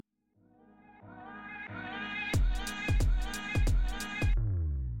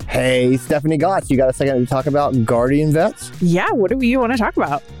Hey, Stephanie Goss, you got a second to talk about guardian vets? Yeah, what do you want to talk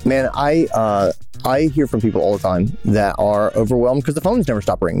about? Man, I hear from people all the time that are overwhelmed because the phones never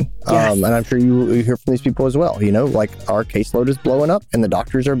stop ringing. Yes. And I'm sure you hear from these people as well. You know, like our caseload is blowing up and the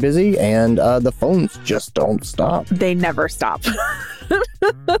doctors are busy and the phones just don't stop. They never stop.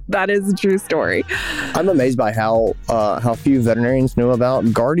 That is a true story. I'm amazed by how few veterinarians know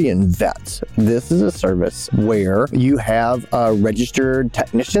about guardian vets. This is a service where you have registered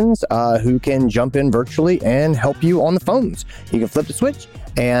technicians who can jump in virtually and help you on the phones. You can flip the switch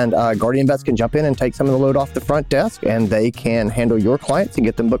and guardian vets can jump in and take some of the load off the front desk, and they can handle your clients and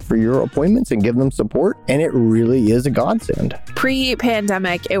get them booked for your appointments and give them support. And it really is a godsend.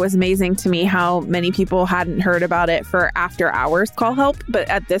 Pre-pandemic, it was amazing to me how many people hadn't heard about it for after hours call help. But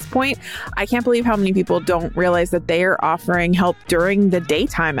at this point, I can't believe how many people don't realize that they are offering help during the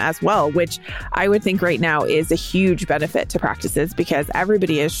daytime as well, which I would think right now is a huge benefit to practices because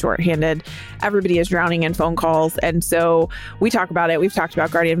everybody is shorthanded. Everybody is drowning in phone calls. And so we talk about it. We've talked about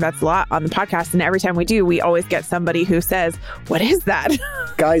guardian vets a lot on the podcast. And every time we do, we always get somebody who says, what is that?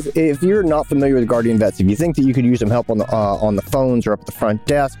 Guys, if you're not familiar with guardian vets, if you think that you could use some help on the phones or up at the front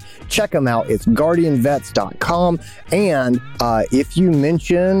desk, check them out. It's guardianvets.com. And if you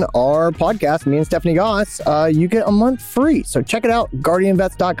mention our podcast, me and Stephanie Goss, you get a month free. So check it out,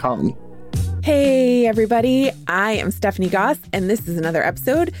 guardianvets.com. Hey, everybody. I am Stephanie Goss, and this is another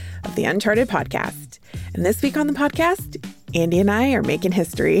episode of the Uncharted Podcast. And this week on the podcast, Andy and I are making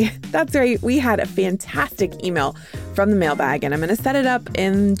history. That's right. We had a fantastic email from the mailbag, and I'm going to set it up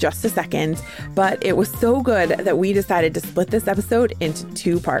in just a second. But it was so good that we decided to split this episode into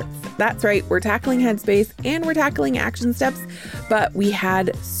two parts. That's right. We're tackling headspace and we're tackling action steps. But we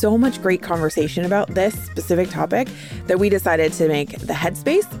had so much great conversation about this specific topic that we decided to make the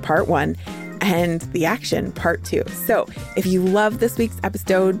headspace part 1 and the action part 2. So if you love this week's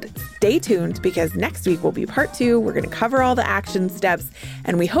episode, stay tuned because next week will be part 2. We're going to cover all the action steps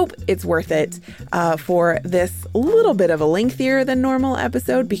and we hope it's worth it for this little bit of a lengthier than normal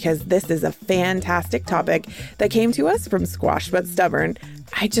episode because this is a fantastic topic that came to us from Squash But Stubborn.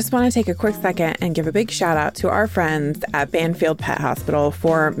 I just want to take a quick second and give a big shout out to our friends at Banfield Pet Hospital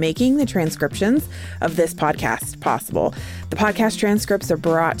for making the transcriptions of this podcast possible. The podcast transcripts are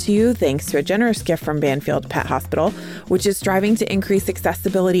brought to you thanks to a generous gift from Banfield Pet Hospital, which is striving to increase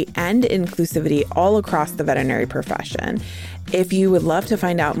accessibility and inclusivity all across the veterinary profession. If you would love to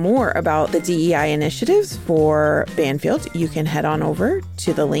find out more about the DEI initiatives for Banfield, you can head on over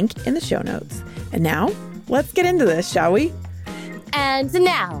to the link in the show notes. And now, let's get into this, shall we? And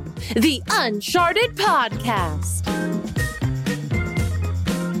now, the Uncharted Podcast.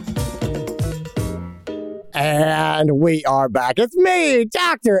 And we are back. It's me,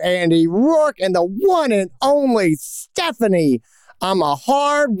 Dr. Andy Roark, and the one and only Stephanie. I'm a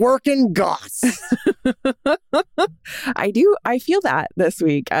hard-working Goss. I feel that this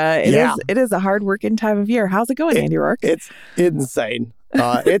week. It is a hard-working time of year. How's it going, Andy Roark? It's insane.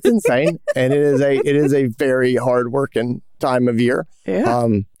 It's insane, and it is a very hard-working time of year. Yeah.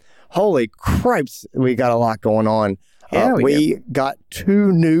 Holy cripes, we got a lot going on. Yeah, we got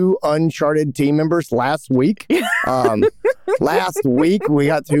 2 new Uncharted team members last week. Last week we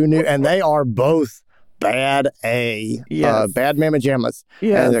got 2 new, and they are both bad bad mamma jammas.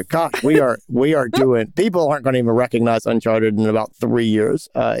 Yes. And gosh, we are doing. People aren't going to even recognize Uncharted in about 3 years.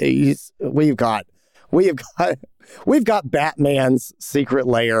 We've got Batman's secret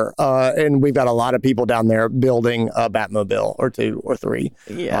lair, and we've got a lot of people down there building a Batmobile or 2 or 3.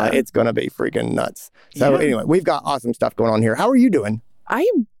 Yeah, it's gonna be freaking nuts. So anyway, we've got awesome stuff going on here. How are you doing?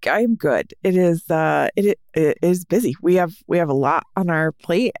 I'm good. It is busy. We have a lot on our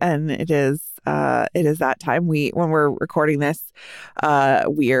plate, and it is that time. When we're recording this,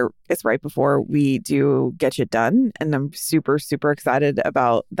 it's right before we do Get You Done, and I'm super, super excited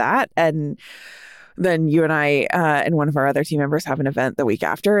about that. And then you and I and one of our other team members have an event the week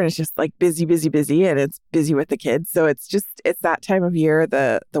after, and it's just like busy, and it's busy with the kids. So it's that time of year.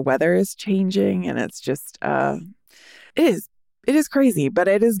 The weather is changing, and it's just it is crazy, but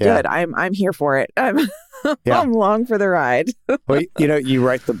it is good. I'm here for it. I'm along for the ride. Well, you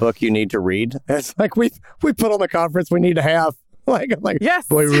write the book you need to read. It's like we put on the conference we need to have. Like yes,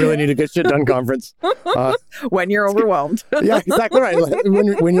 boy, we really need to get shit done conference. When you're overwhelmed. Yeah, exactly right.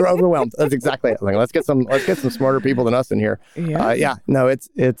 When you're overwhelmed, that's exactly it. Like, let's get some smarter people than us in here. Yeah. No, it's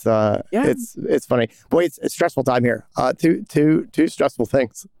funny. Boy, it's a stressful time here. Two stressful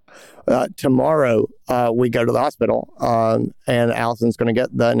things. Tomorrow, we go to the hospital, and Allison's going to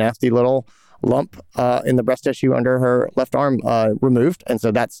get the nasty little lump in the breast tissue under her left arm removed, and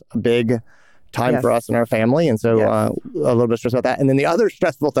so that's a big time for us and our family. And so a little bit stressed about that. And then the other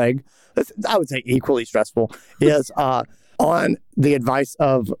stressful thing, I would say equally stressful, is on the advice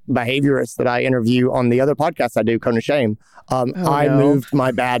of behaviorists that I interview on the other podcast I do, Cone of Shame, I moved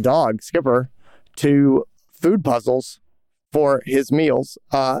my bad dog, Skipper, to food puzzles for his meals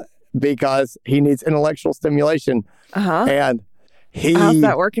because he needs intellectual stimulation. And how's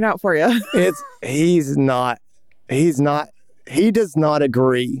that working out for you? He does not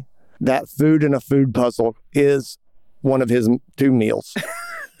agree that food in a food puzzle is one of his 2 meals.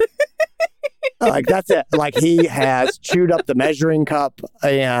 Like, that's it. Like, he has chewed up the measuring cup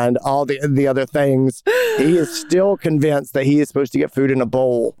and all the other things. He is still convinced that he is supposed to get food in a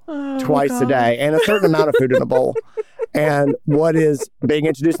bowl twice a day, and a certain amount of food in a bowl. And what is being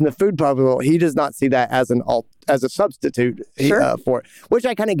introduced in the food puzzle, he does not see that as a substitute for it, which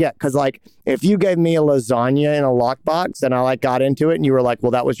I kind of get, because like if you gave me a lasagna in a lockbox and I got into it and you were like,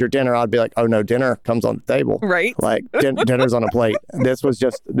 well, that was your dinner, I'd be like, oh no, dinner comes on the table, right? Like dinner's on a plate. This was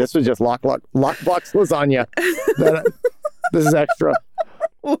just lockbox lasagna. This is extra.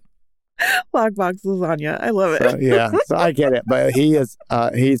 Lockbox lasagna. I love it. So I get it, but he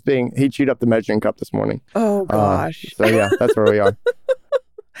chewed up the measuring cup this morning. Oh gosh. So yeah, that's where we are.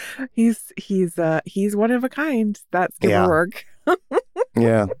 He's one of a kind. That's Roark.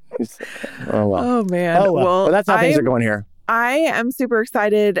 Yeah. Oh well. Oh man. Well, that's how things are going here. I am super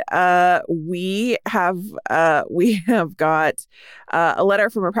excited. We have got a letter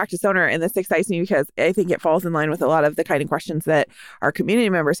from a practice owner, and this excites me because I think it falls in line with a lot of the kind of questions that our community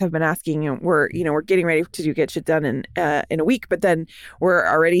members have been asking. And we're getting ready to get shit done in a week, but then we're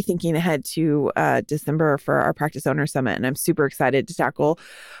already thinking ahead to December for our practice owner summit, and I'm super excited to tackle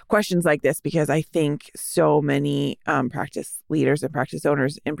questions like this because I think so many practice leaders and practice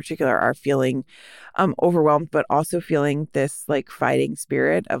owners in particular are feeling overwhelmed, but also feeling this like fighting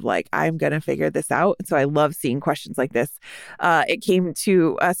spirit of like, I'm going to figure this out. And so I love seeing questions like this. It came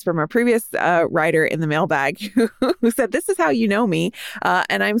to us from a previous writer in the mailbag who said, this is how you know me.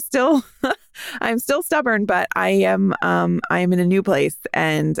 And I'm still stubborn, but I am in a new place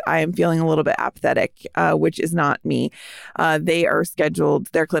and I am feeling a little bit apathetic, which is not me. Their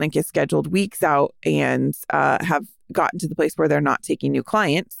clinic is scheduled weeks out and have gotten to the place where they're not taking new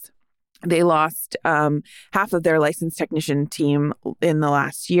clients. They lost half of their licensed technician team in the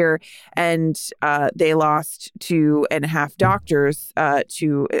last year, and they lost 2.5 doctors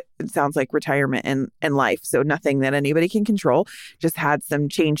to, it sounds like, retirement and life. So nothing that anybody can control, just had some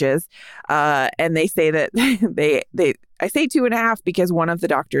changes. And they say that I say 2.5 because one of the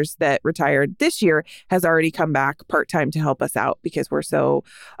doctors that retired this year has already come back part-time to help us out because we're so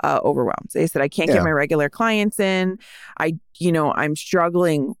overwhelmed. They said, I can't get my regular clients in. I'm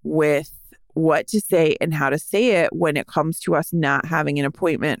struggling with what to say and how to say it when it comes to us not having an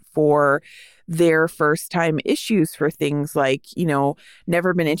appointment for their first time issues for things like,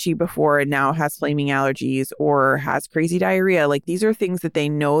 never been itchy before and now has flaming allergies or has crazy diarrhea. Like, these are things that they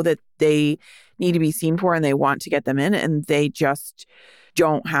know that they need to be seen for and they want to get them in, and they just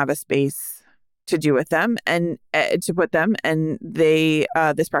don't have a space to do with them and to put them. And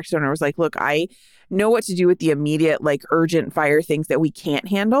this practice owner was like, look, I know what to do with the immediate, like, urgent fire things that we can't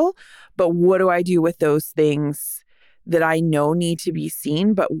handle, but what do I do with those things that I know need to be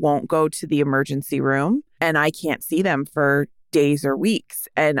seen but won't go to the emergency room, and I can't see them for days or weeks?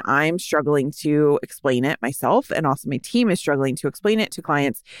 And I'm struggling to explain it myself, and also my team is struggling to explain it to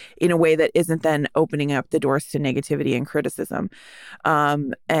clients in a way that isn't then opening up the doors to negativity and criticism.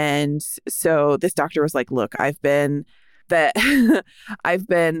 And so this doctor was like, look, I've been the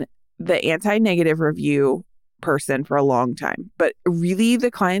anti-negative review person for a long time, but really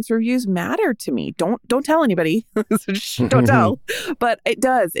the client's reviews matter to me. Don't tell anybody. Don't tell. But it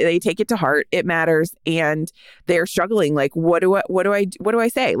does. They take it to heart. It matters, and they're struggling. Like, what do I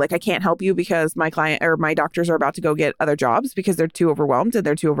say? Like, I can't help you because my client or my doctors are about to go get other jobs because they're too overwhelmed and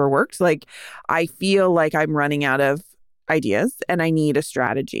they're too overworked. Like, I feel like I'm running out of ideas and I need a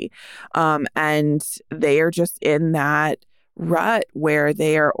strategy. And they are just in that rut where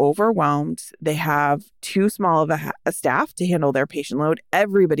they are overwhelmed. They have too small of a staff to handle their patient load.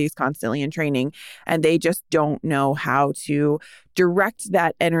 Everybody's constantly in training, and they just don't know how to direct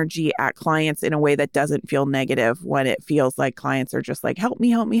that energy at clients in a way that doesn't feel negative when it feels like clients are just like, help me,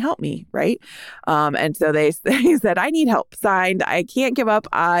 help me, help me, right? And so they said, I need help. Signed, I can't give up.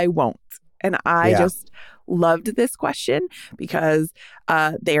 I won't. And I just loved this question because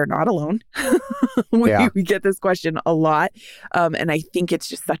they are not alone. We get this question a lot. And I think it's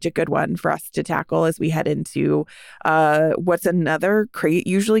just such a good one for us to tackle as we head into what's another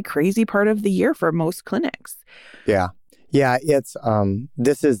usually crazy part of the year for most clinics. Yeah. Yeah, it's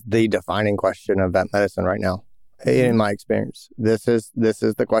this is the defining question of vet medicine right now. In my experience, this is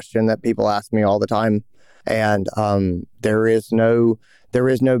the question that people ask me all the time, and there is no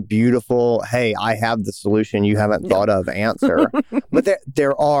beautiful, hey, I have the solution you haven't thought of answer. But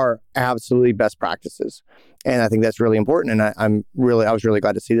there are absolutely best practices, and I think that's really important. And I was really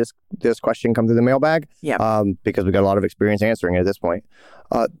glad to see this question come through the mailbag. Because we got a lot of experience answering it at this point.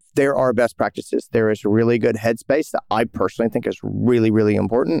 There are best practices. There is really good headspace that I personally think is really, really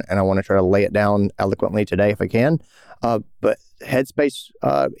important. And I want to try to lay it down eloquently today if I can. But headspace,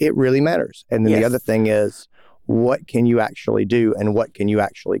 it really matters. And then the other thing is, what can you actually do and what can you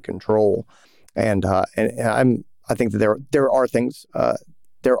actually control? And I think that there are things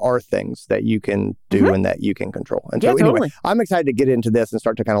that you can do and that you can control. And so anyway, totally. I'm excited to get into this and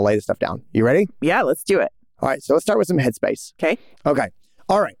start to kind of lay this stuff down. You ready? Yeah, let's do it. All right. So let's start with some headspace. Okay.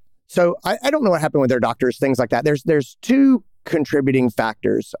 All right. So I don't know what happened with their doctors, things like that. There's two contributing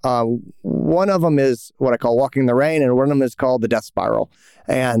factors. One of them is what I call walking the rain, and one of them is called the death spiral.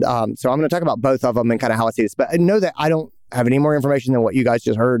 And so I'm going to talk about both of them and kind of how I see this. But I know that I don't have any more information than what you guys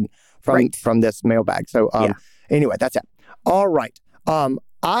just heard from this mailbag. So anyway, that's it. All right.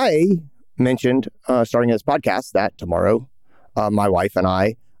 I mentioned starting this podcast that tomorrow my wife and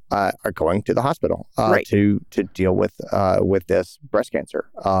I are going to the hospital to deal with this breast cancer.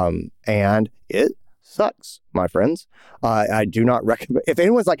 And it sucks, my friends. I do not recommend. If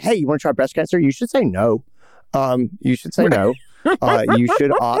anyone's like, hey, you want to try breast cancer? You should say no. You should say no. You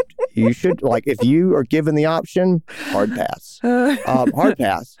should opt. You should, like, if you are given the option, hard pass. Hard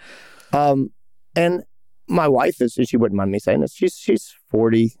pass. And my wife she wouldn't mind me saying this. She's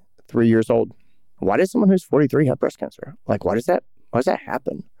 43 years old. Why does someone who's 43 have breast cancer? Like, why does that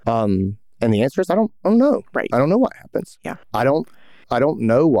happen? And the answer is, I don't know. Right. I don't know what happens. Yeah. I don't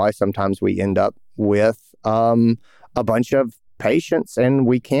know why sometimes we end up with a bunch of patients and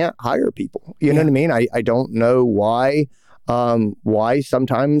we can't hire people. You know what I mean? I don't know why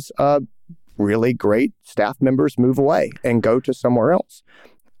sometimes really great staff members move away and go to somewhere else.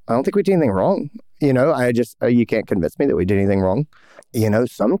 I don't think we did anything wrong. You know, you can't convince me that we did anything wrong. You know,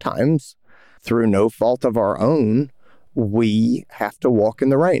 sometimes through no fault of our own, we have to walk in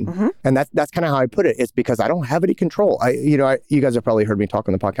the rain. Mm-hmm. And that's kind of how I put it. It's because I don't have any control. You guys have probably heard me talk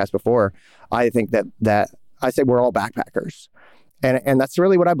on the podcast before. I think that I say we're all backpackers. And that's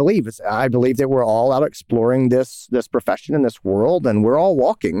really what I believe. I believe that we're all out exploring this profession in this world, and we're all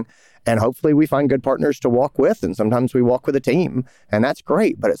walking. And hopefully we find good partners to walk with. And sometimes we walk with a team, and that's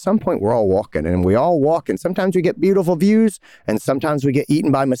great. But at some point we're all walking, and we all walk. And sometimes we get beautiful views, and sometimes we get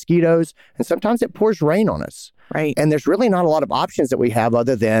eaten by mosquitoes, and sometimes it pours rain on us. Right. And there's really not a lot of options that we have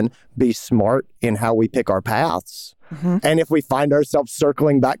other than be smart in how we pick our paths. Mm-hmm. And if we find ourselves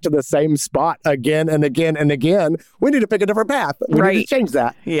circling back to the same spot again and again and again, we need to pick a different path. We need to change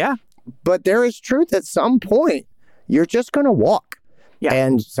that. Yeah. But there is truth at some point. You're just going to walk. Yeah.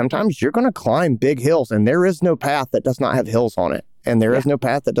 And sometimes you're going to climb big hills, and there is no path that does not have hills on it. And there is no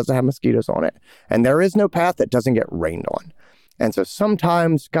path that doesn't have mosquitoes on it. And there is no path that doesn't get rained on. And so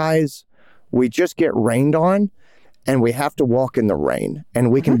sometimes, guys, we just get rained on, and we have to walk in the rain.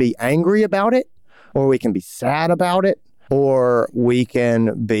 And we can be angry about it, or we can be sad about it, or we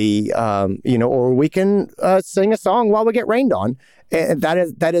can be, or we can sing a song while we get rained on. And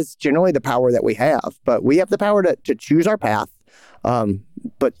that is generally the power that we have. But we have the power to choose our path.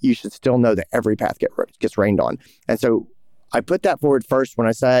 But you should still know that every path gets rained on. And so I put that forward first when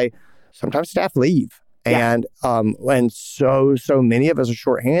I say sometimes staff leave. And so many of us are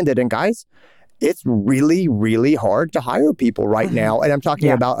shorthanded. And guys, it's really, really hard to hire people right now. And I'm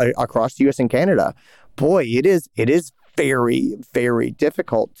talking about across the U.S. and Canada. Boy, it is very, very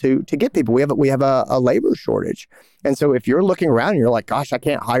difficult to get people. We have a labor shortage. And so if you're looking around and you're like, gosh, I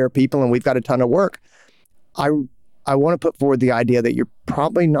can't hire people and we've got a ton of work, I want to put forward the idea that you're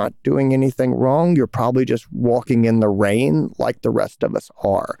probably not doing anything wrong. You're probably just walking in the rain like the rest of us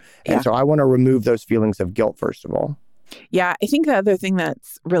are. Yeah. And so I want to remove those feelings of guilt, first of all. Yeah, I think the other thing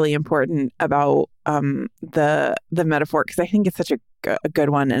that's really important about the metaphor, because I think it's such a good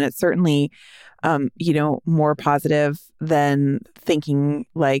one, and it's certainly, more positive than thinking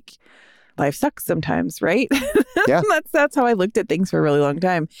like life sucks sometimes, right? Yeah. That's how I looked at things for a really long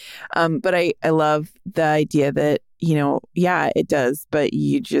time. But I love the idea that, it does, but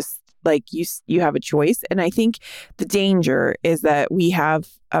you just you have a choice. And I think the danger is that we have,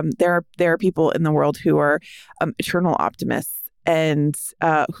 there are people in the world who are eternal optimists and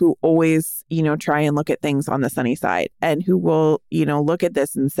who always, try and look at things on the sunny side, and who will, look at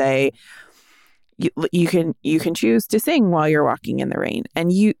this and say, you can choose to sing while you're walking in the rain,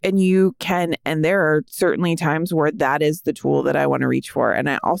 and you can, and there are certainly times where that is the tool that I want to reach for. And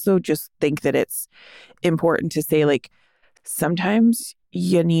I also just think that it's important to say, like, sometimes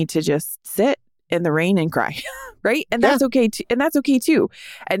you need to just sit in the rain and cry, right? And that's okay too. And that's okay too.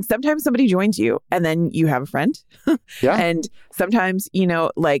 And sometimes somebody joins you, and then you have a friend. And sometimes,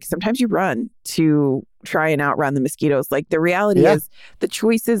 sometimes you run to try and outrun the mosquitoes. Like, the reality is the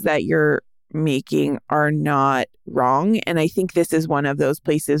choices that you're making are not wrong. And I think this is one of those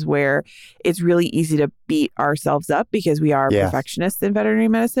places where it's really easy to beat ourselves up because we are perfectionists in veterinary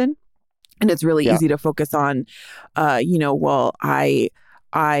medicine. And it's really easy to focus on,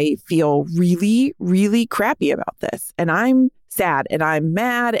 I feel really, really crappy about this, and I'm sad and I'm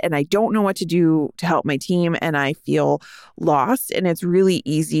mad and I don't know what to do to help my team, and I feel lost. And it's really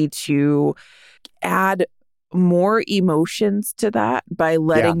easy to add more emotions to that by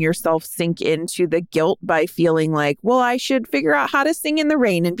letting yourself sink into the guilt by feeling like, well, I should figure out how to sing in the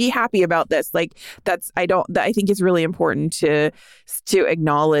rain and be happy about this. Like, I think it's really important to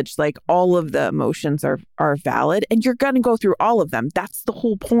acknowledge, like, all of the emotions are valid, and you're going to go through all of them. That's the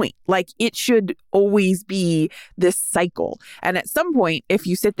whole point. Like, it should always be this cycle. And at some point, if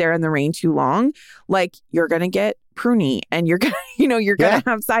you sit there in the rain too long, like, you're going to get pruny, and you're going to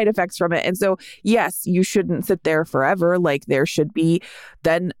have side effects from it. And so, yes, you shouldn't sit there forever. Like, there should be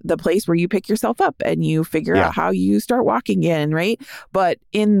then the place where you pick yourself up and you figure out how you start walking in, right? But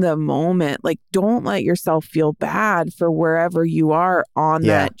in the moment, like, don't let yourself feel bad for wherever you are on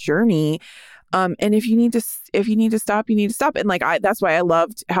that journey. And if you need to stop, you need to stop. And like, that's why I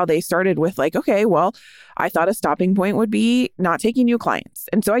loved how they started with, like, okay, well, I thought a stopping point would be not taking new clients.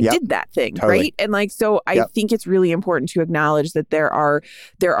 And so I did that thing. Right. And like, so I think it's really important to acknowledge that there are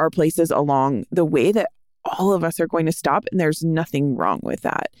places along the way that all of us are going to stop, and there's nothing wrong with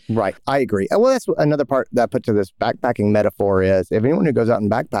that. Right. I agree. Well, that's another part that I put to this backpacking metaphor is, if anyone who goes out and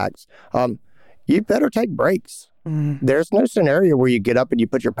backpacks, you better take breaks. There's no scenario where you get up and you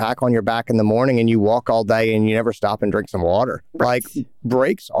put your pack on your back in the morning and you walk all day and you never stop and drink some water. Right. Like,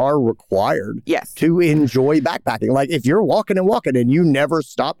 breaks are required to enjoy backpacking. Like, if you're walking and you never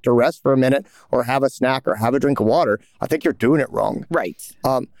stop to rest for a minute or have a snack or have a drink of water, I think you're doing it wrong. Right.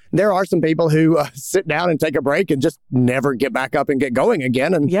 There are some people who sit down and take a break and just never get back up and get going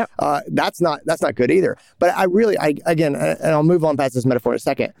again. And that's not good either. But again, and I'll move on past this metaphor in a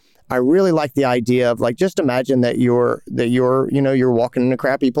second. I really like the idea of, like, just imagine that you're walking in a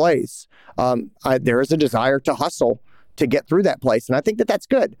crappy place. There is a desire to hustle to get through that place. And I think that that's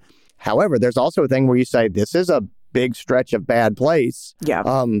good. However, there's also a thing where you say, this is a big stretch of bad place. Yeah.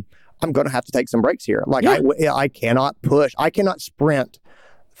 I'm going to have to take some breaks here. Like, I cannot sprint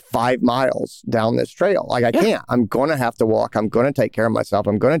 5 miles down this trail. Like, I can't. I'm going to have to walk. I'm going to take care of myself.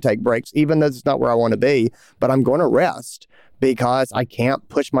 I'm going to take breaks, even though it's not where I want to be, but I'm going to rest, because I can't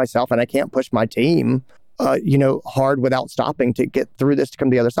push myself and I can't push my team, hard without stopping to get through this to come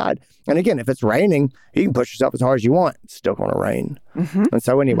to the other side. And again, if it's raining, you can push yourself as hard as you want. It's still going to rain. And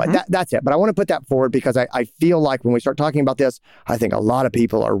so anyway, that's it. But I want to put that forward because I feel like when we start talking about this, I think a lot of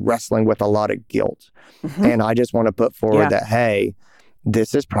people are wrestling with a lot of guilt. And I just want to put forward that, hey,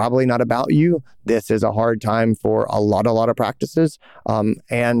 this is probably not about you. This is a hard time for a lot of practices.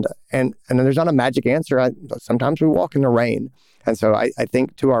 And there's not a magic answer. Sometimes we walk in the rain. And so I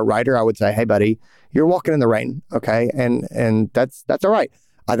think to our writer, I would say, hey, buddy, you're walking in the rain. Okay. And that's all right.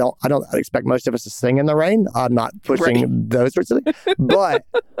 I don't expect most of us to sing in the rain. I'm not pushing those sorts of things. But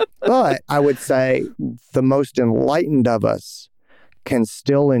I would say the most enlightened of us can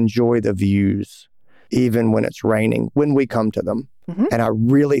still enjoy the views, even when it's raining, when we come to them. And I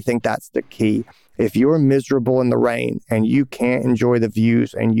really think that's the key. If you're miserable in the rain and you can't enjoy the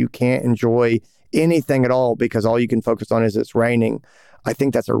views and you can't enjoy anything at all because all you can focus on is it's raining, I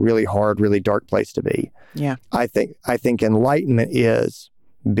think that's a really hard, really dark place to be. Yeah. I think enlightenment is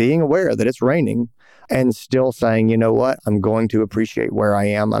being aware that it's raining and still saying, you know what, I'm going to appreciate where I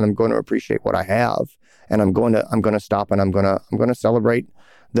am and I'm going to appreciate what I have. And I'm going to stop and I'm going to celebrate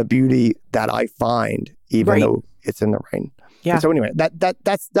the beauty that I find, even though it's in the rain. Yeah. And so anyway,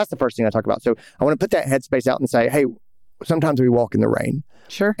 that's the first thing I talk about. So I want to put that headspace out and say, hey, sometimes we walk in the rain.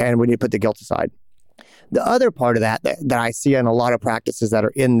 Sure. And we need to put the guilt aside. The other part of that I see in a lot of practices that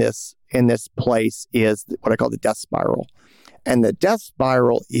are in this place is what I call the death spiral. And the death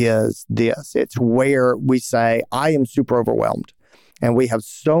spiral is this. It's where we say, I am super overwhelmed and we have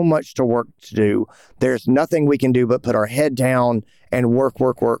so much work to do. There's nothing we can do but put our head down and work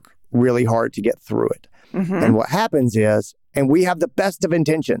really hard to get through it. And what happens is, and we have the best of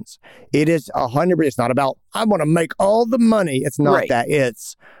intentions. It is 100%. It's not about, I want to make all the money. It's not that.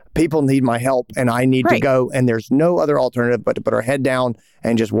 It's people need my help and I need to go, and there's no other alternative but to put our head down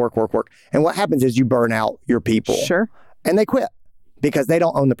and just work. And what happens is you burn out your people. Sure. And they quit because they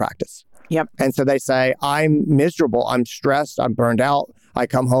don't own the practice. Yep. And so they say, I'm miserable, I'm stressed, I'm burned out. I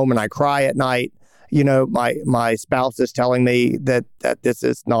come home and I cry at night. You know, my spouse is telling me that this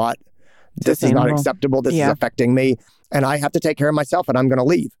is not acceptable. This is affecting me. And I have to take care of myself and I'm going to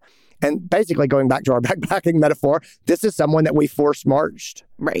leave. And basically, going back to our backpacking metaphor, this is someone that we force marched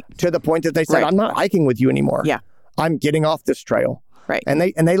to the point that they said, I'm not hiking with you anymore. Yeah. I'm getting off this trail. Right. And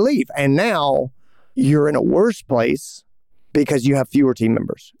they leave. And now you're in a worse place because you have fewer team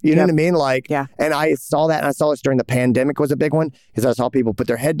members. You know what I mean? And I saw that, and I saw this during the pandemic was a big one, because I saw people put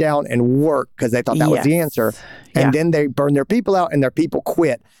their head down and work because they thought that was the answer. And then they burn their people out and their people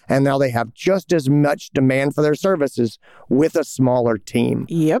quit. And now they have just as much demand for their services with a smaller team.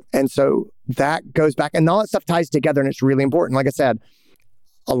 Yep. And so that goes back, and all that stuff ties together, and it's really important. Like I said,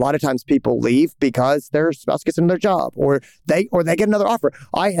 a lot of times people leave because their spouse gets another job or they get another offer.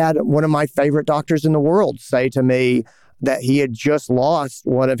 I had one of my favorite doctors in the world say to me that he had just lost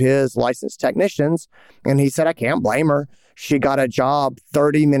one of his licensed technicians. And he said, I can't blame her. She got a job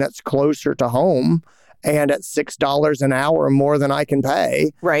 30 minutes closer to home and at $6 an hour more than I can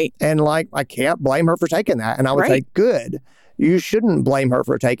pay. Right. And I can't blame her for taking that. And I would say, good. You shouldn't blame her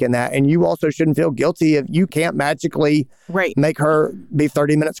for taking that. And you also shouldn't feel guilty if you can't magically make her be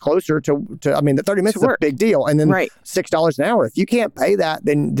 30 minutes closer to I mean, the 30 minutes is a big deal. And then $6 an hour. If you can't pay that,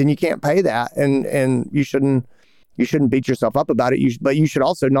 then you can't pay that. And you shouldn't beat yourself up about it. But you should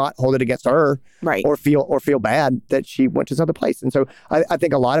also not hold it against her, or feel bad that she went to this other place. And so I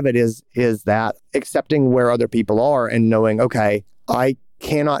think a lot of it is that accepting where other people are and knowing, okay, I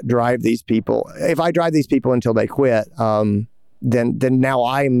cannot drive these people. If I drive these people until they quit, then now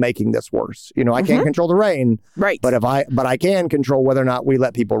I'm making this worse. You know, I can't control the rain, but I can control whether or not we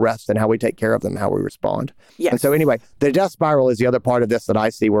let people rest and how we take care of them, how we respond. Yes. And so anyway, the death spiral is the other part of this that I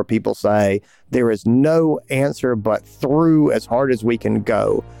see, where people say there is no answer but through as hard as we can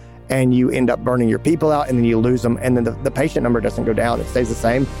go. And you end up burning your people out, and then you lose them. And then the patient number doesn't go down. It stays the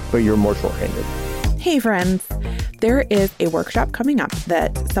same, but you're more short-handed. Hey friends, there is a workshop coming up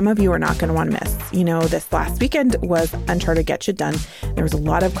that some of you are not going to want to miss. You know, this last weekend was Uncharted Get Shit Done. There was a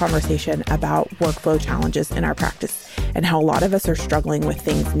lot of conversation about workflow challenges in our practice and how a lot of us are struggling with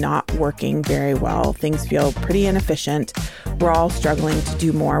things not working very well. Things feel pretty inefficient. We're all struggling to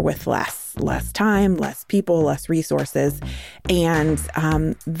do more with less time, less people, less resources. And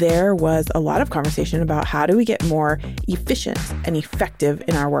there was a lot of conversation about how do we get more efficient and effective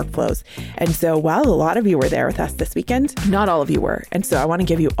in our workflows. And so while a lot of you were there with us this weekend, not all of you were. And so I want to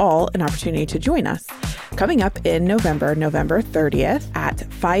give you all an opportunity to join us. Coming up in November 30th at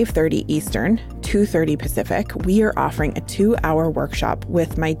 5:30 Eastern, 2:30 Pacific, we are offering a 2-hour workshop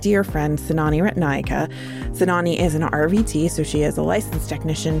with my dear friend, Senani Ratnayake. Senani is an RVT, so she is a licensed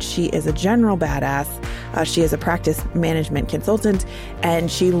technician. She is a general badass. She is a practice management consultant, and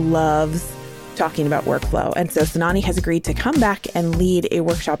she loves talking about workflow. And so Senani has agreed to come back and lead a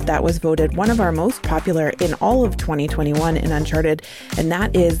workshop that was voted one of our most popular in all of 2021 in Uncharted, and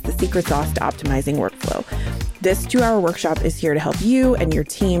that is the secret sauce to optimizing workflow. This 2-hour workshop is here to help you and your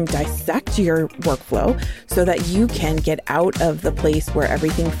team dissect your workflow so that you can get out of the place where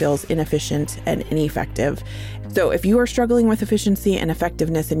everything feels inefficient and ineffective. So if you are struggling with efficiency and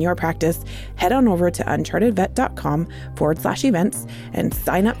effectiveness in your practice, head on over to unchartedvet.com/events and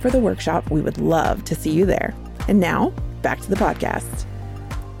sign up for the workshop. We would love to see you there. And now, back to the podcast.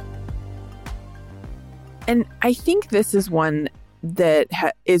 And I think this is one that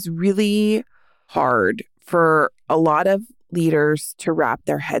is really hard for a lot of leaders to wrap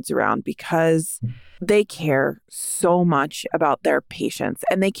their heads around, because they care so much about their patients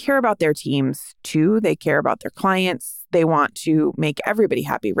and they care about their teams too. They care about their clients. They want to make everybody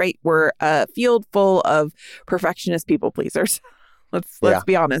happy, right? We're a field full of perfectionist people pleasers. Let's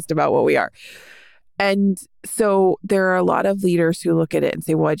be honest about what we are. And so there are a lot of leaders who look at it and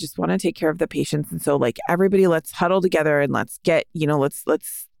say, well, I just want to take care of the patients. And so everybody, let's huddle together and let's get, let's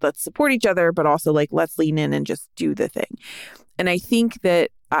support each other, but also let's lean in and just do the thing. And I think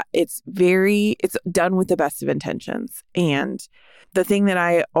that it's done with the best of intentions. And the thing that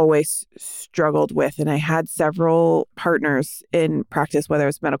I always struggled with, and I had several partners in practice, whether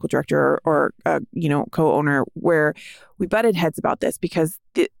it's medical director or co-owner, where we butted heads about this, because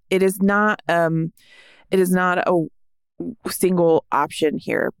it is not a single option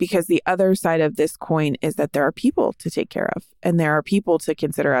here, because the other side of this coin is that there are people to take care of and there are people to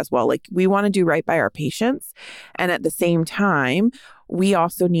consider as well. We want to do right by our patients. And at the same time, we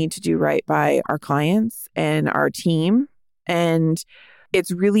also need to do right by our clients and our team. And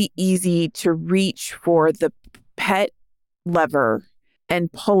it's really easy to reach for the pet lever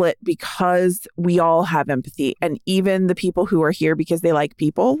and pull it because we all have empathy. And even the people who are here because they like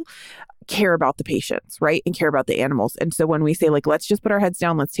people care about the patients, right? And care about the animals. And so when we say like, let's just put our heads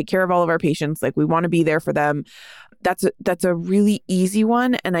down, let's take care of all of our patients, like we want to be there for them. That's a really easy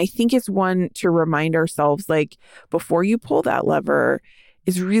one. And I think it's one to remind ourselves, like, before you pull that lever,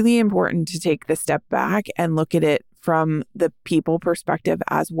 it's really important to take the step back and look at it from the people perspective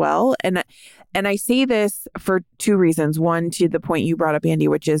as well. And I say this for two reasons. One, to the point you brought up, Andy,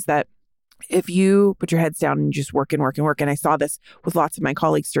 which is that if you put your heads down and just work, and I saw this with lots of my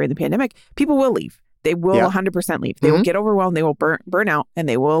colleagues during the pandemic, people will leave. They will 100% leave. They will get overwhelmed. They will burn out, and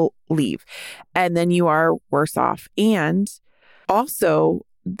they will leave. And then you are worse off. And also,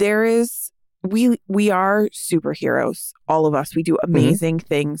 we are superheroes, all of us. We do amazing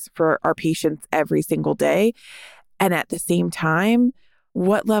things for our patients every single day. And at the same time,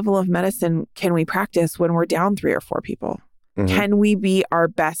 what level of medicine can we practice when we're down 3 or 4 people? Can we be our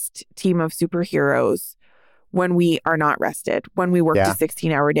best team of superheroes when we are not rested? When we worked a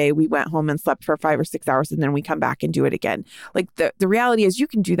 16-hour day, we went home and slept for 5 or 6 hours, and then we come back and do it again. Like the reality is you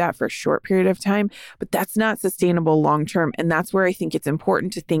can do that for a short period of time, but that's not sustainable long-term. And that's where I think it's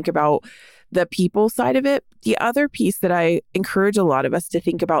important to think about the people side of it. The other piece that I encourage a lot of us to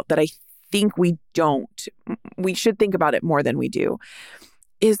think about that I think we should think about it more than we do,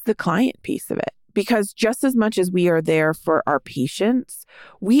 is the client piece of it. Because just as much as we are there for our patients,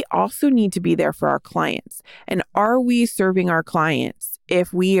 we also need to be there for our clients. And are we serving our clients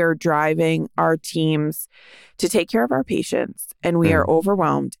if we are driving our teams to take care of our patients and we are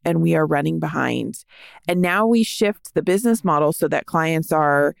overwhelmed and we are running behind? And now we shift the business model so that clients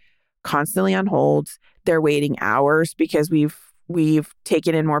are constantly on hold. They're waiting hours because we've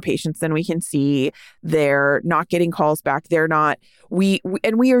taken in more patients than we can see. They're not getting calls back. We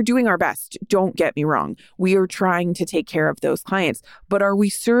are doing our best. Don't get me wrong. We are trying to take care of those clients, but are we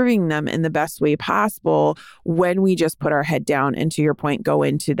serving them in the best way possible when we just put our head down and, to your point, go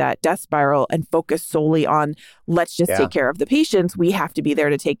into that death spiral and focus solely on, let's just take care of the patients. We have to be there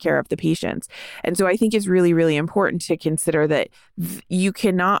to take care of the patients. And so I think it's really, really important to consider that you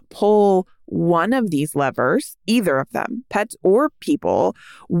cannot pull one of these levers, either of them, pets or people,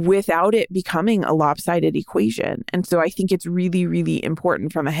 without it becoming a lopsided equation. And so I think it's really, really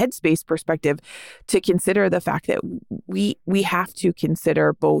important from a headspace perspective to consider the fact that we have to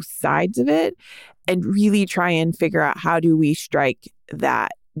consider both sides of it and really try and figure out how do we strike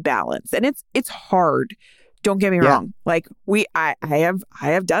that balance. And it's hard. Don't get me wrong. Like I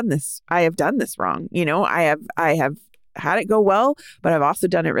have done this. I have done this wrong. You know, I have had it go well, but I've also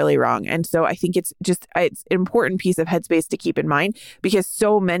done it really wrong. And so I think it's an important piece of headspace to keep in mind, because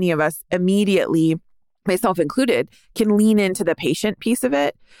so many of us immediately, myself included, can lean into the patient piece of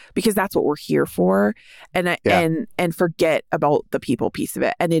it because that's what we're here for, and forget about the people piece of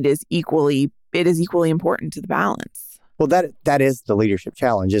it. And it is equally important to the balance. Well, that is the leadership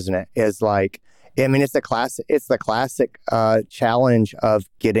challenge, isn't it? Is like, I mean, it's the classic challenge of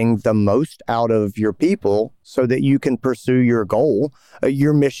getting the most out of your people so that you can pursue your goal,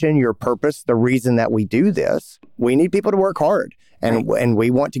 your mission, your purpose, the reason that we do this. We need people to work hard, and we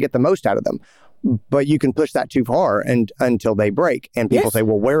want to get the most out of them. But you can push that too far until they break. And people say,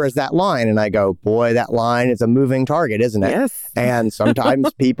 well, where is that line? And I go, boy, that line is a moving target, isn't it? Yes. And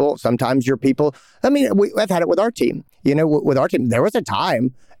sometimes your people, I mean, I've had it with our team. You know, with our team, there was a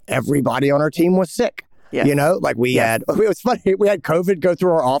time everybody on our team was sick. Yes. You know, like it was funny. We had COVID go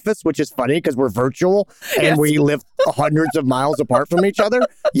through our office, which is funny because we're virtual and we live hundreds of miles apart from each other.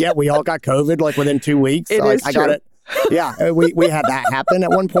 Yet we all got COVID like within 2 weeks. I got it. Yeah. We had that happen at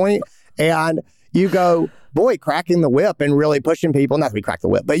one point. And you go, boy, cracking the whip and really pushing people. Not that we cracked the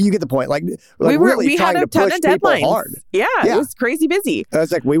whip, but you get the point. Like we had a ton of deadlines. Hard. Yeah, it was crazy busy.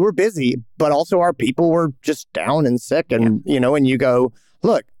 It's like we were busy, but also our people were just down and sick. And, you know, and you go,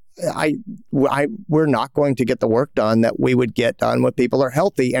 look, we're not going to get the work done that we would get done when people are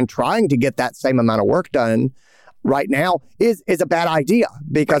healthy, and trying to get that same amount of work done right now is a bad idea,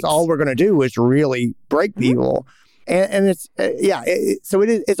 because all we're going to do is really break people. And it's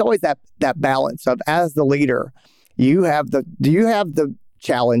it's always that balance of, as the leader, you have the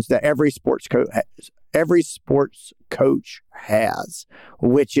challenge that every sports coach has,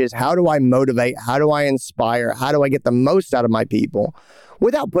 which is, how do I motivate? How do I inspire? How do I get the most out of my people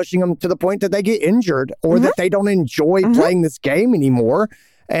without pushing them to the point that they get injured or that they don't enjoy playing this game anymore?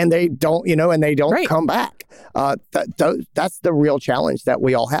 and they don't, and they don't Right. come back. That's the real challenge that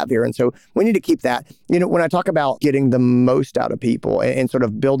we all have here. And so we need to keep that. When I talk about getting the most out of people and sort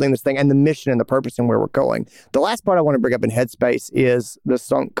of building this thing and the mission and the purpose and where we're going, the last part I want to bring up in headspace is the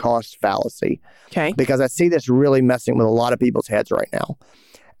sunk cost fallacy. Okay. Because I see this really messing with a lot of people's heads right now.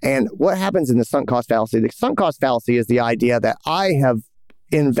 And what happens in the sunk cost fallacy? The sunk cost fallacy is the idea that I have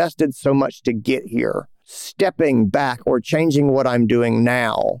invested so much to get here. Stepping back or changing what I'm doing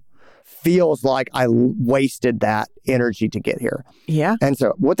now feels like I wasted that energy to get here. Yeah. And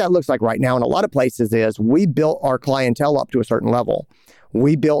so what that looks like right now in a lot of places is we built our clientele up to a certain level.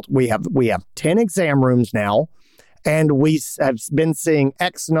 We have 10 exam rooms now, and we have been seeing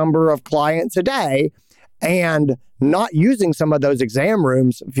X number of clients a day, and not using some of those exam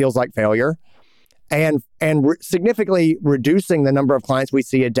rooms feels like failure. And significantly reducing the number of clients we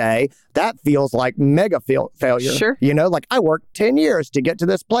see a day, that feels like mega failure. Sure. Like I worked 10 years to get to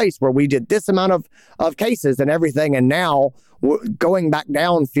this place where we did this amount of cases and everything. And now going back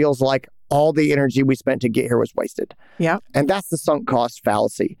down feels like all the energy we spent to get here was wasted. Yeah. And that's the sunk cost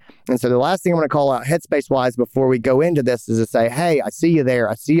fallacy. And so the last thing I want to call out headspace-wise before we go into this is to say, hey, I see you there.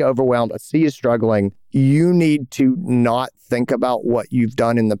 I see you overwhelmed. I see you struggling. You need to not think about what you've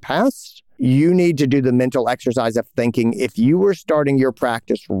done in the past. You need to do the mental exercise of thinking, if you were starting your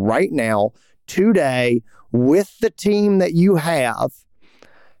practice right now, today, with the team that you have,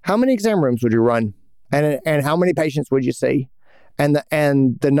 how many exam rooms would you run? And how many patients would you see? And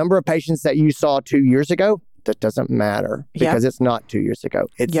the number of patients that you saw 2 years ago, that doesn't matter because it's not 2 years ago.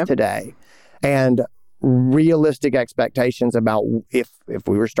 It's today. And realistic expectations about if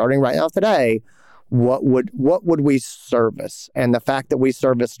we were starting right now today, what would we service? And the fact that we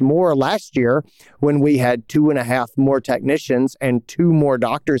serviced more last year when we had 2.5 more technicians and 2 more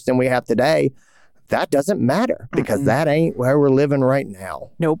doctors than we have today, that doesn't matter because that ain't where we're living right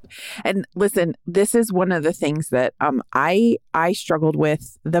now. Nope. And listen, this is one of the things that I struggled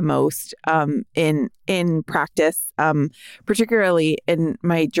with the most in practice, particularly in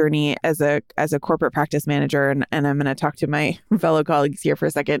my journey as a corporate practice manager. And I'm going to talk to my fellow colleagues here for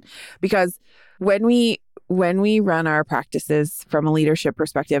a second, because when we run our practices from a leadership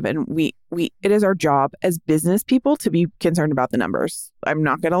perspective, and it is our job as business people to be concerned about the numbers. I'm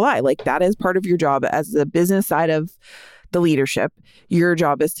not going to lie. Like, that is part of your job as the business side of the leadership. Your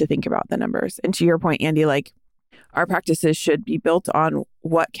job is to think about the numbers. And to your point, Andy, like, our practices should be built on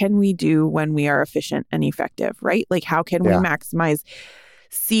what can we do when we are efficient and effective, right? Like, how can we maximize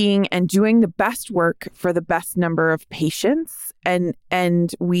seeing and doing the best work for the best number of patients?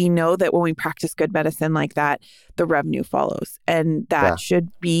 And we know that when we practice good medicine like that, the revenue follows. And that should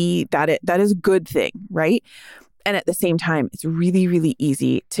be, that is a good thing, right? And at the same time, it's really, really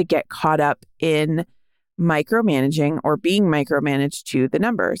easy to get caught up in micromanaging or being micromanaged to the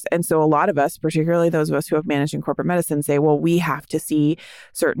numbers. And so a lot of us, particularly those of us who have managed in corporate medicine, say, well, we have to see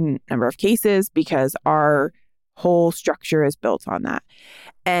certain number of cases because our whole structure is built on that.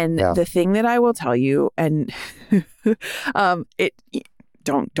 And the thing that I will tell you, and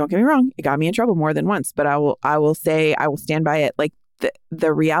don't get me wrong, it got me in trouble more than once, but I will stand by it. Like,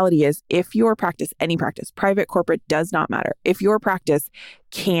 the reality is, if your practice, any practice, private, corporate, does not matter. If your practice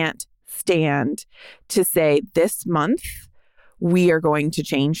can't stand to say, this month we are going to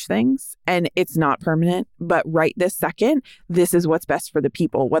change things and it's not permanent, but right this second, this is what's best for the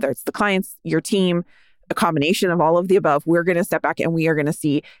people, whether it's the clients, your team, a combination of all of the above, we're going to step back and we are going to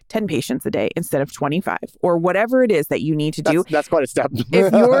see 10 patients a day instead of 25 or whatever it is that you need to do. That's quite a step.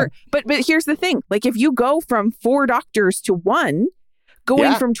 But here's the thing, like, if you go from 4 doctors to 1,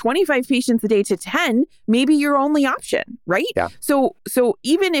 going from 25 patients a day to 10, maybe your only option, right? Yeah. So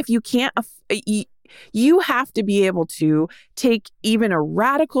even if you can't, you have to be able to take even a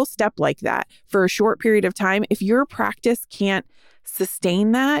radical step like that for a short period of time. If your practice can't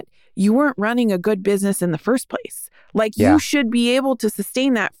sustain that, you weren't running a good business in the first place. Like, you should be able to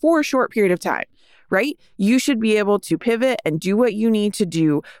sustain that for a short period of time, right? You should be able to pivot and do what you need to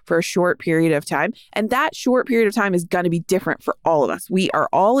do for a short period of time. And that short period of time is going to be different for all of us. We are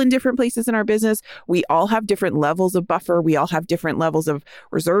all in different places in our business. We all have different levels of buffer. We all have different levels of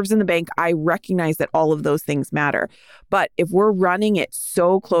reserves in the bank. I recognize that all of those things matter. But if we're running it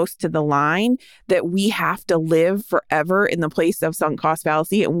so close to the line that we have to live forever in the place of sunk cost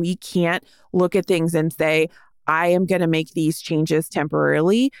fallacy, and we can't look at things and say, I am going to make these changes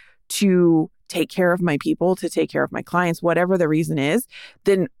temporarily to take care of my people, to take care of my clients, whatever the reason is,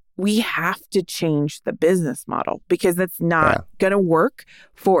 then we have to change the business model, because that's not going to work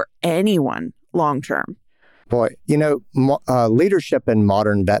for anyone long term. Boy, leadership in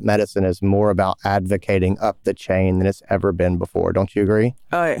modern vet medicine is more about advocating up the chain than it's ever been before. Don't you agree?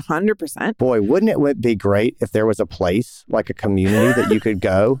 100%. Boy, wouldn't it be great if there was a place, like a community that you could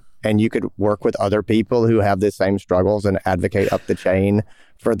go and you could work with other people who have the same struggles and advocate up the chain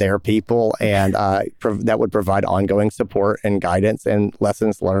for their people, and that would provide ongoing support and guidance and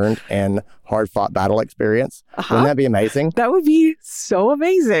lessons learned and hard-fought battle experience. Wouldn't that be amazing? That would be so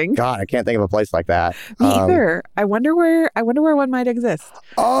amazing. God, I can't think of a place like that. Me either. I wonder where one might exist.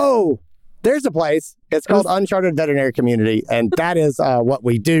 Oh, there's a place. It's called Uncharted Veterinary Community, and that is what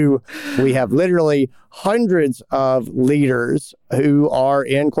we do. We have literally hundreds of leaders who are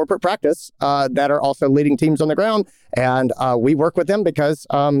in corporate practice that are also leading teams on the ground, and we work with them because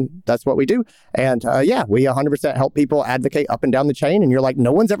that's what we do. And we 100% help people advocate up and down the chain. And you're like,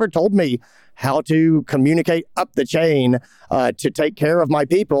 no one's ever told me how to communicate up the chain to take care of my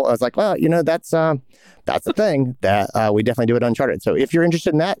people. I was like, well, that's the thing that we definitely do at Uncharted. So if you're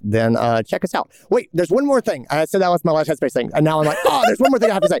interested in that, then check us out. Wait, there's one more thing. I said that was my last headspace thing. And now I'm like, there's one more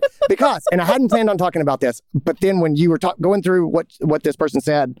thing I have to say. Because, and I hadn't planned on talking about this, but then when you were going through what this person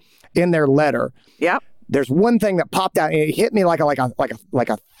said in their letter, there's one thing that popped out and it hit me like a thorn,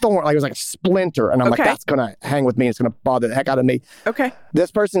 like it was like a splinter. And I'm like, that's going to hang with me. It's going to bother the heck out of me. Okay. This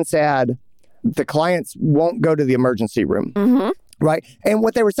person said the clients won't go to the emergency room. Mm-hmm. Right. And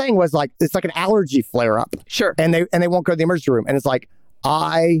what they were saying was like, it's like an allergy flare up. Sure. And they won't go to the emergency room. And it's like,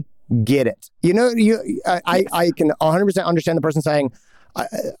 I get it. I can 100% understand the person saying,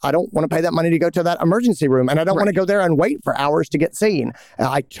 I don't want to pay that money to go to that emergency room. And I don't want to go there and wait for hours to get seen. And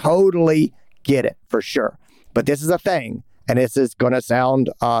I totally get it for sure. But this is a thing. And this is going to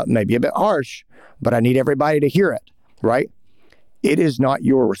sound maybe a bit harsh, but I need everybody to hear it. Right. It is not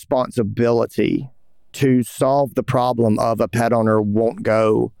your responsibility to solve the problem of a pet owner won't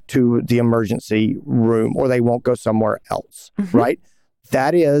go to the emergency room or they won't go somewhere else, right?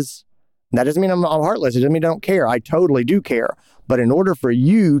 That doesn't mean I'm heartless. It doesn't mean I don't care. I totally do care. But in order for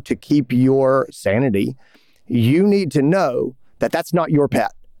you to keep your sanity, you need to know that that's not your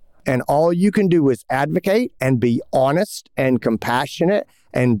pet. And all you can do is advocate and be honest and compassionate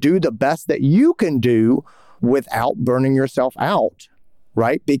and do the best that you can do without burning yourself out.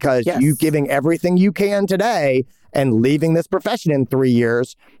 Right? Because you giving everything you can today and leaving this profession in 3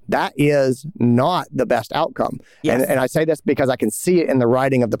 years, that is not the best outcome. Yes. And I say this because I can see it in the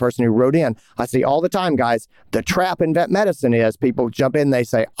writing of the person who wrote in. I see all the time, guys, the trap in vet medicine is people jump in, they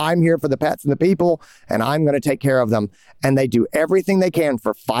say, I'm here for the pets and the people, and I'm going to take care of them. And they do everything they can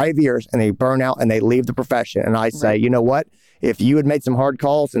for 5 years, and they burn out, and they leave the profession. And I say, you know what? If you had made some hard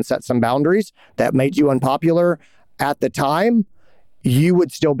calls and set some boundaries that made you unpopular at the time, you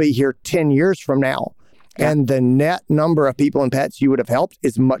would still be here 10 years from now. Yeah. And the net number of people and pets you would have helped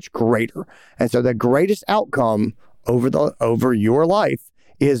is much greater. And so the greatest outcome over your life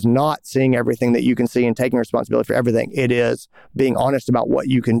is not seeing everything that you can see and taking responsibility for everything. It is being honest about what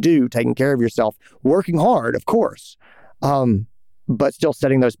you can do, taking care of yourself, working hard, of course, but still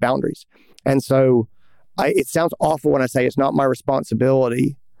setting those boundaries. And so it sounds awful when I say it's not my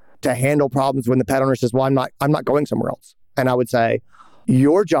responsibility to handle problems when the pet owner says, well, I'm not going somewhere else. And I would say,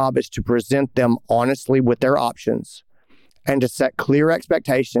 your job is to present them honestly with their options and to set clear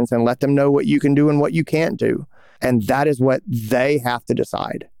expectations and let them know what you can do and what you can't do. And that is what they have to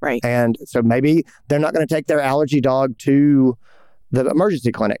decide. Right. And so maybe they're not going to take their allergy dog to the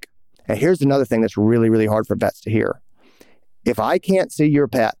emergency clinic. And here's another thing that's really, really hard for vets to hear. If I can't see your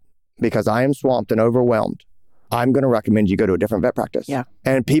pet because I am swamped and overwhelmed, I'm going to recommend you go to a different vet practice. Yeah.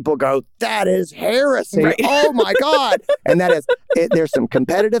 And people go, that is heresy. Right. Oh my God. And that is, there's some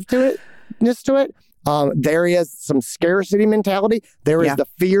competitiveness to it. There is some scarcity mentality. There is the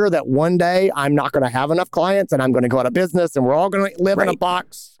fear that one day I'm not going to have enough clients and I'm going to go out of business and we're all going to live in a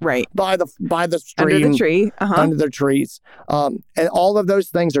box by the stream. Under the tree. Under the trees. And all of those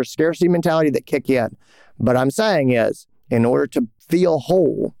things are scarcity mentality that kick in. But I'm saying is, in order to feel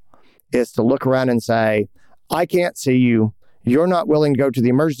whole, is to look around and say, I can't see you. You're not willing to go to the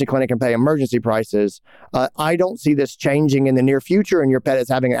emergency clinic and pay emergency prices. I don't see this changing in the near future and your pet is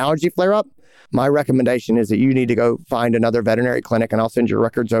having an allergy flare-up. My recommendation is that you need to go find another veterinary clinic and I'll send your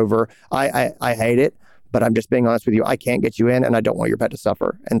records over. I hate it, but I'm just being honest with you. I can't get you in and I don't want your pet to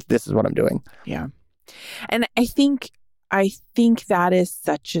suffer. And this is what I'm doing. Yeah. And I think that is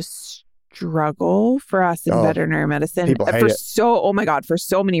such a struggle for us in veterinary medicine for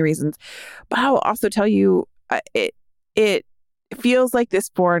so many reasons. But I will also tell you, it feels like this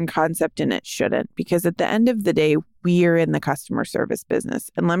foreign concept and it shouldn't, because at the end of the day, we are in the customer service business.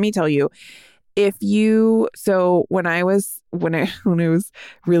 And let me tell you, when I was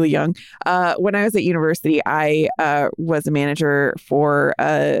really young, when I was at university, I was a manager for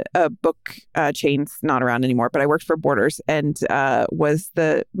a book chain, not around anymore, but I worked for Borders and was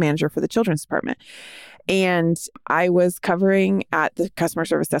the manager for the children's department. And I was covering at the customer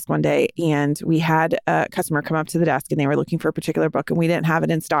service desk one day, and we had a customer come up to the desk and they were looking for a particular book and we didn't have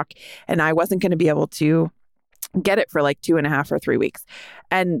it in stock, and I wasn't going to be able to get it for like 2.5 or 3 weeks.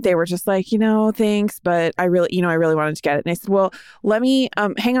 And they were just like, thanks, but I really wanted to get it. And I said, well, let me,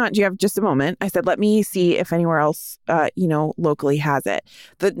 hang on. Do you have just a moment? I said, let me see if anywhere else, locally has it.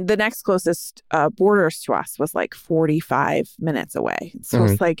 The next closest Borders to us was like 45 minutes away. So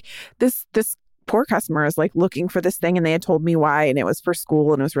it's like this poor customer is like looking for this thing, and they had told me why, and it was for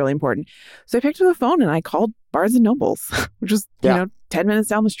school and it was really important. So I picked up the phone and I called Barnes and Nobles, which was, 10 minutes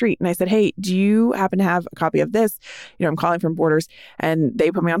down the street. And I said, hey, do you happen to have a copy of this? I'm calling from Borders. And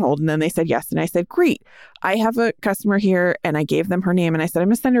they put me on hold, and then they said yes. And I said, great. I have a customer here, and I gave them her name. And I said, I'm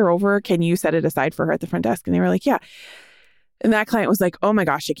going to send her over. Can you set it aside for her at the front desk? And they were like, yeah. And that client was like, oh my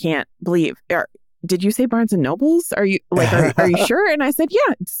gosh, I can't believe. Did you say Barnes and Nobles? Are you sure? And I said,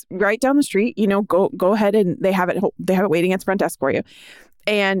 yeah, it's right down the street. Go ahead, and they have it waiting at the front desk for you.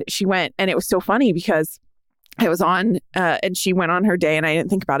 And she went, and it was so funny because I was on, and she went on her day, and I didn't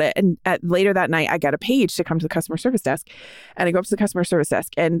think about it. And later that night, I got a page to come to the customer service desk, and I go up to the customer service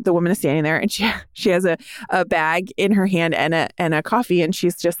desk, and the woman is standing there, and she has a bag in her hand and a coffee, and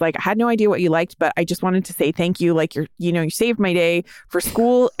she's just like, I had no idea what you liked, but I just wanted to say thank you. Like you saved my day for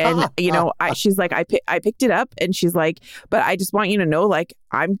school, and she's like, I picked it up, and she's like, but I just want you to know, like,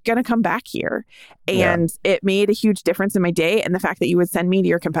 I'm gonna come back here, and it made a huge difference in my day. And the fact that you would send me to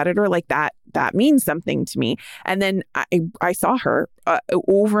your competitor like that means something to me. And then I saw her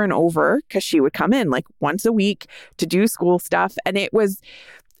over and over, because she would come in like once a week to do school stuff, and it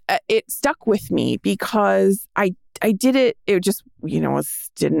stuck with me because I did it. It just,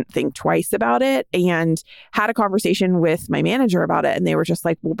 didn't think twice about it, and had a conversation with my manager about it. And they were just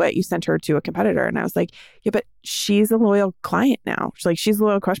like, well, but you sent her to a competitor. And I was like, yeah, but she's a loyal client now. She's like, she's a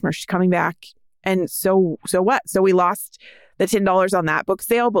loyal customer. She's coming back. And so what? So we lost the $10 on that book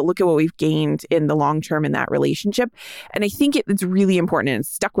sale, but look at what we've gained in the long term in that relationship. And I think it's really important, and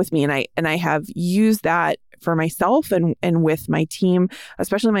it's stuck with me. And I have used that for myself and with my team,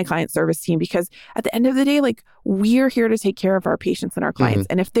 especially my client service team, because at the end of the day, like, we're here to take care of our patients and our clients.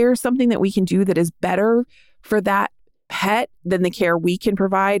 And if there's something that we can do that is better for that pet than the care we can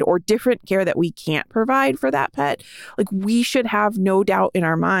provide, or different care that we can't provide for that pet, like, we should have no doubt in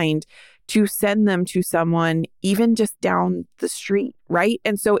our mind to send them to someone even just down the street, right?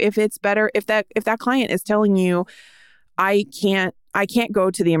 And so if it's better, if that client is telling you, I can't go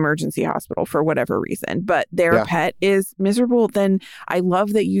to the emergency hospital for whatever reason, but their pet is miserable, then I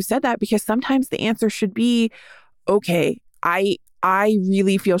love that you said that, because sometimes the answer should be, okay, I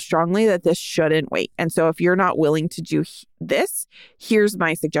really feel strongly that this shouldn't wait. And so if you're not willing to do this, here's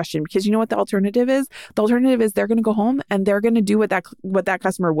my suggestion. Because you know what the alternative is? The alternative is they're going to go home and they're going to do what that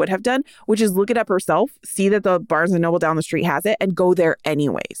customer would have done, which is look it up herself, see that the Barnes & Noble down the street has it, and go there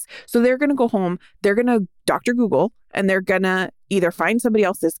anyways. So they're going to go home, they're going to Dr. Google, and they're going to either find somebody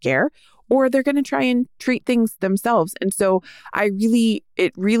else's care, or they're going to try and treat things themselves. And so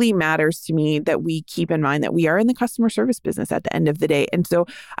it really matters to me that we keep in mind that we are in the customer service business at the end of the day. And so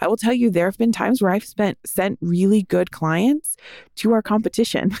I will tell you, there have been times where I've sent really good clients to our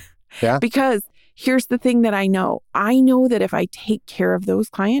competition. Yeah. Because here's the thing that I know that if I take care of those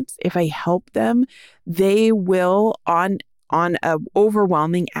clients, if I help them, they will on a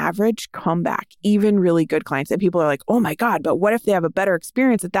overwhelming average come back, even really good clients. And people are like, oh my God, but what if they have a better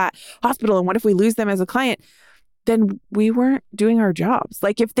experience at that hospital? And what if we lose them as a client? Then we weren't doing our jobs.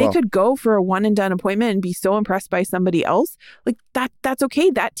 Like, if they could go for a one and done appointment and be so impressed by somebody else, like that's okay.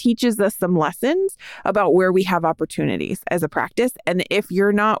 That teaches us some lessons about where we have opportunities as a practice. And if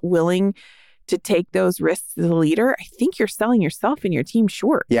you're not willing to take those risks as a leader, I think you're selling yourself and your team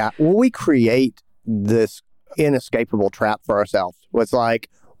short. Yeah. Well, we create this inescapable trap for ourselves. It's like,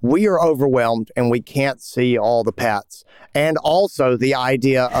 we are overwhelmed and we can't see all the pets. And also the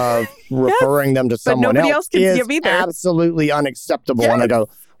idea of referring them to someone else is absolutely unacceptable. Yes. And I go,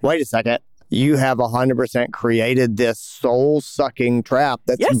 wait a second, you have 100% created this soul-sucking trap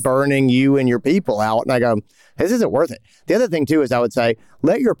that's burning you and your people out. And I go, this isn't worth it. The other thing too is, I would say,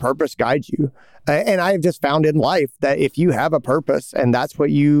 let your purpose guide you. And I've just found in life that if you have a purpose and that's what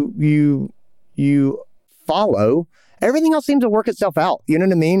you follow, everything else seems to work itself out. You know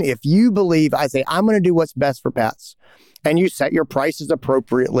what I mean? If you believe, I say, I'm going to do what's best for pets. and you set your prices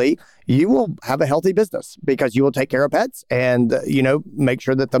appropriately, you will have a healthy business because you will take care of pets and, make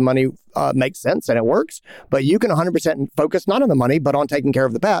sure that the money makes sense and it works. But you can 100% focus not on the money, but on taking care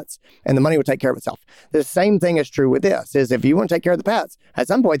of the pets, and the money will take care of itself. The same thing is true with this, is if you want to take care of the pets, at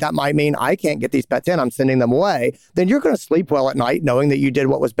some point that might mean I can't get these pets in, I'm sending them away. Then you're going to sleep well at night knowing that you did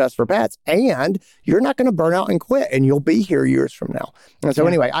what was best for pets, and you're not going to burn out and quit, and you'll be here years from now. And so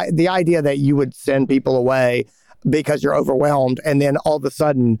anyway, the idea that you would send people away because you're overwhelmed and then all of a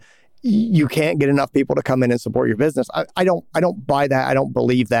sudden you can't get enough people to come in and support your business. I don't buy that. I don't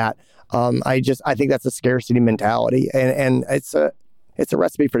believe that. I think that's a scarcity mentality, and it's a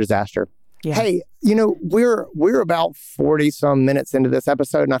recipe for disaster. Yeah. Hey, we're about 40 some minutes into this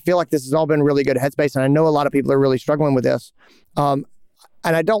episode, and I feel like this has all been really good headspace. And I know a lot of people are really struggling with this.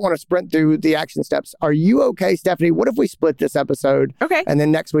 And I don't want to sprint through the action steps. Are you okay, Stephanie? What if we split this episode? Okay. And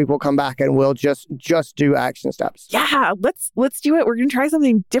then next week we'll come back and we'll just do action steps. Yeah, let's do it. We're going to try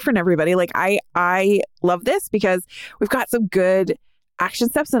something different, everybody. Like I love this because we've got some good action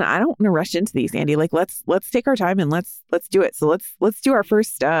steps, and I don't want to rush into these, Andy. Like let's take our time and let's do it. So let's do our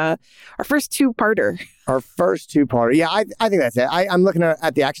first two-parter. Our first two-parter. Yeah, I think that's it. I'm looking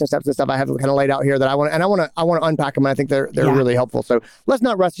at the action steps and stuff I have kind of laid out here that I want to unpack them, and I think they're really helpful. So let's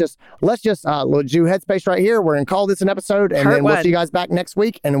not rush. Let's just we'll do headspace right here. We're going to call this an episode, and then we'll see you guys back next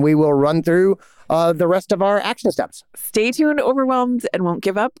week, and we will run through the rest of our action steps. Stay tuned, Overwhelmed, and won't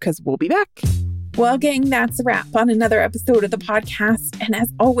give up, because we'll be back. Well, gang, that's a wrap on another episode of the podcast. And as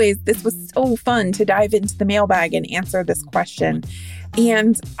always, this was so fun to dive into the mailbag and answer this question.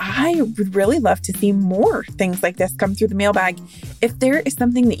 And I would really love to see more things like this come through the mailbag. If there is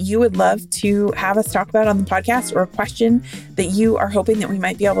something that you would love to have us talk about on the podcast, or a question that you are hoping that we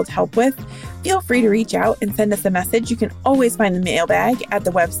might be able to help with, feel free to reach out and send us a message. You can always find the mailbag at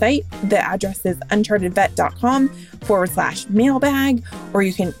the website. The address is unchartedvet.com/mailbag, or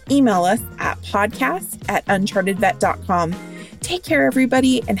you can email us at podcast@unchartedvet.com. Take care,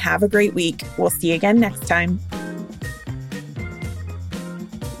 everybody, and have a great week. We'll see you again next time.